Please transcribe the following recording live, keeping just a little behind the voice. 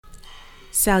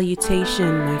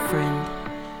Salutation, my friend.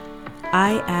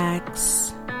 I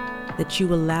ask that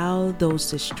you allow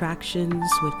those distractions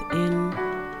within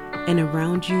and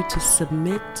around you to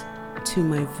submit to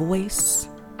my voice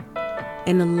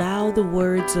and allow the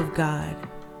words of God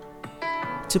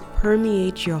to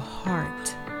permeate your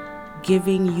heart,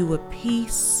 giving you a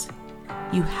peace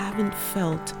you haven't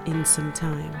felt in some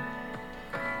time.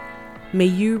 May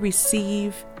you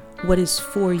receive what is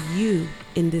for you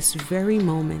in this very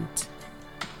moment,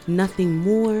 nothing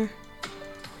more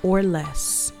or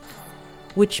less,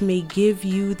 which may give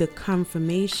you the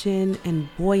confirmation and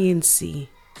buoyancy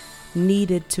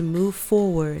needed to move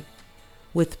forward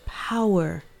with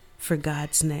power for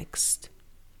God's next.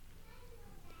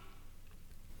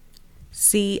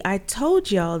 See, I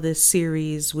told y'all this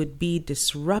series would be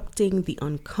disrupting the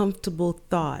uncomfortable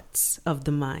thoughts of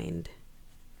the mind.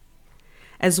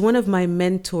 As one of my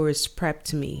mentors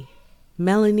prepped me,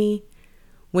 Melanie,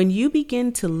 when you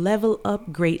begin to level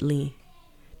up greatly,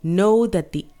 know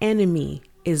that the enemy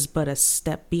is but a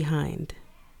step behind.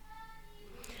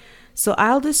 So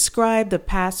I'll describe the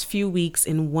past few weeks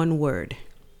in one word: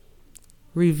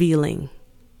 revealing.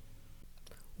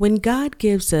 When God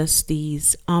gives us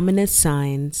these ominous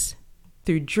signs,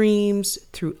 through dreams,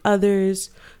 through others,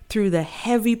 through the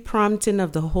heavy prompting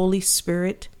of the Holy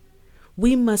Spirit,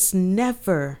 we must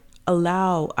never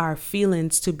allow our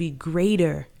feelings to be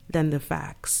greater than the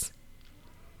facts.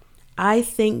 I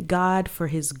thank God for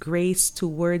His grace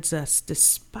towards us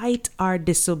despite our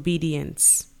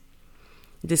disobedience.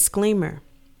 Disclaimer: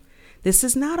 this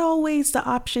is not always the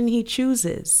option He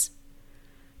chooses.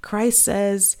 Christ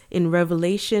says in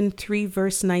Revelation 3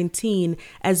 verse 19,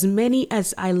 "As many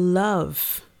as I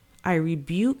love, I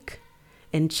rebuke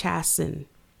and chasten.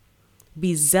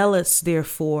 Be zealous,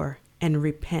 therefore, and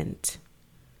repent."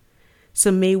 So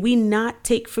may we not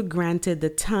take for granted the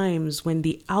times when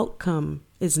the outcome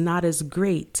is not as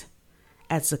great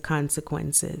as the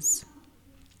consequences.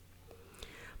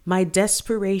 My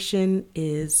desperation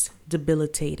is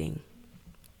debilitating.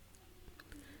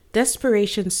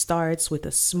 Desperation starts with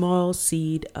a small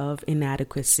seed of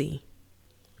inadequacy.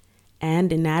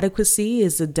 And inadequacy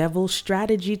is the devil's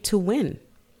strategy to win.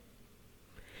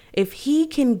 If he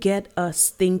can get us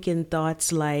thinking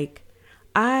thoughts like,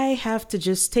 I have to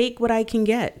just take what I can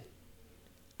get.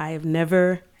 I have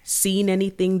never seen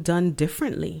anything done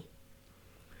differently.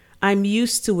 I'm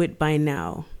used to it by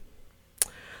now.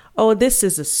 Oh, this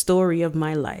is a story of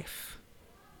my life.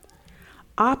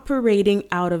 Operating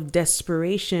out of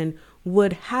desperation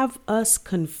would have us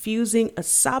confusing a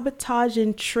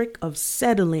sabotaging trick of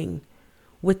settling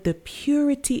with the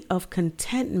purity of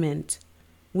contentment,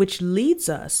 which leads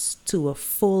us to a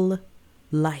full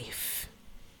life.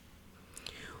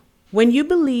 When you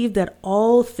believe that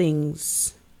all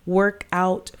things work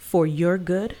out for your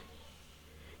good,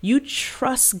 you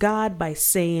trust God by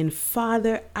saying,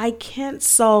 "Father, I can't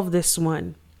solve this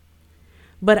one,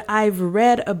 but I've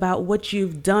read about what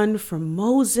you've done for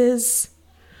Moses,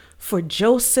 for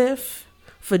Joseph,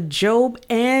 for Job,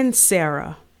 and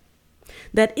Sarah,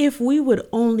 that if we would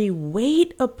only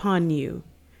wait upon you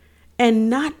and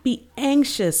not be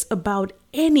anxious about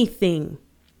anything,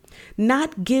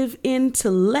 not give in to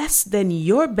less than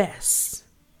your best,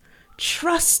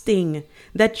 trusting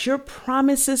that your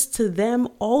promises to them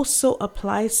also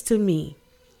applies to me,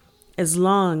 as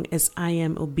long as I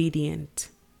am obedient."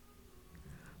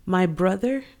 My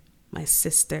brother, my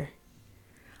sister,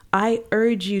 I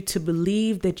urge you to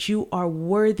believe that you are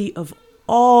worthy of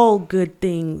all good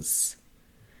things,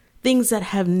 things that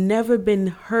have never been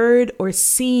heard or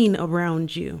seen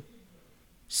around you.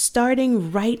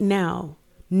 Starting right now,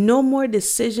 no more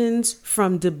decisions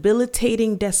from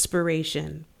debilitating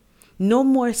desperation. No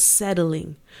more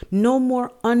settling. No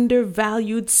more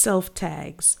undervalued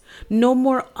self-tags. No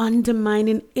more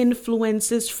undermining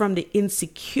influences from the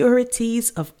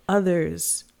insecurities of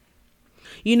others.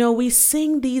 You know, we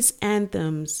sing these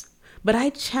anthems, but I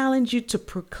challenge you to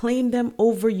proclaim them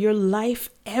over your life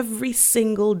every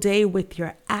single day with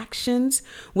your actions,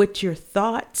 with your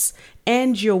thoughts,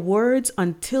 and your words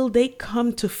until they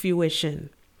come to fruition.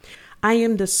 I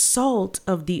am the salt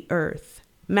of the earth.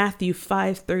 Matthew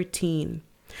 5:13.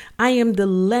 I am the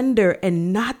lender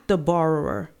and not the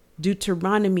borrower.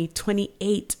 Deuteronomy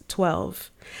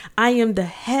 28:12. I am the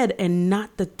head and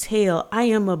not the tail. I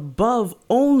am above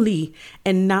only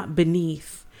and not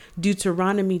beneath.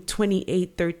 Deuteronomy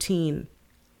 28:13.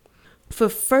 For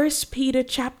 1 Peter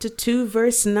chapter 2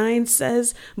 verse 9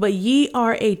 says, "But ye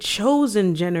are a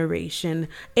chosen generation,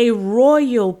 a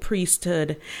royal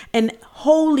priesthood, an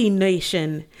holy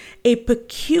nation, a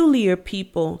peculiar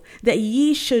people, that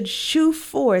ye should shew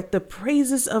forth the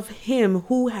praises of him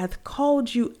who hath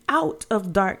called you out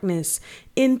of darkness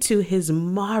into his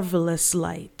marvelous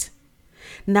light."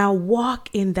 Now walk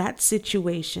in that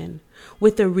situation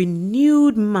with a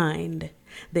renewed mind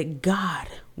that God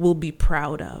will be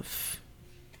proud of.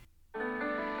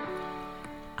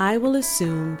 I will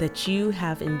assume that you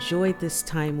have enjoyed this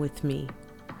time with me,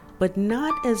 but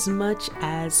not as much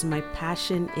as my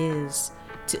passion is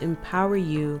to empower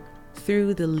you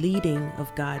through the leading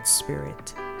of God's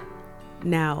Spirit.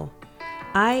 Now,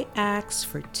 I ask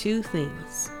for two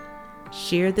things.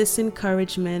 Share this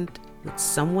encouragement with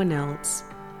someone else,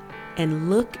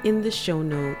 and look in the show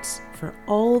notes for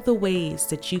all the ways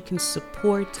that you can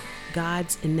support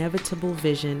God's inevitable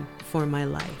vision for my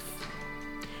life.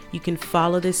 You can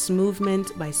follow this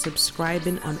movement by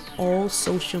subscribing on all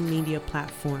social media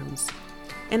platforms.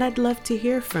 And I'd love to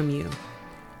hear from you.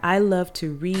 I love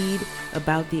to read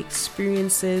about the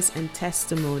experiences and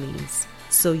testimonies,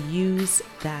 so use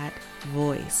that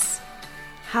voice.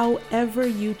 However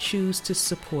you choose to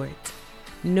support,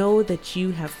 know that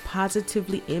you have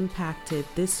positively impacted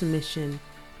this mission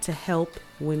to help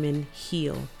women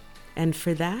heal. And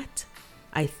for that,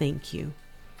 I thank you.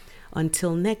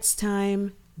 Until next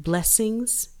time,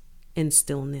 blessings and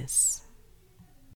stillness.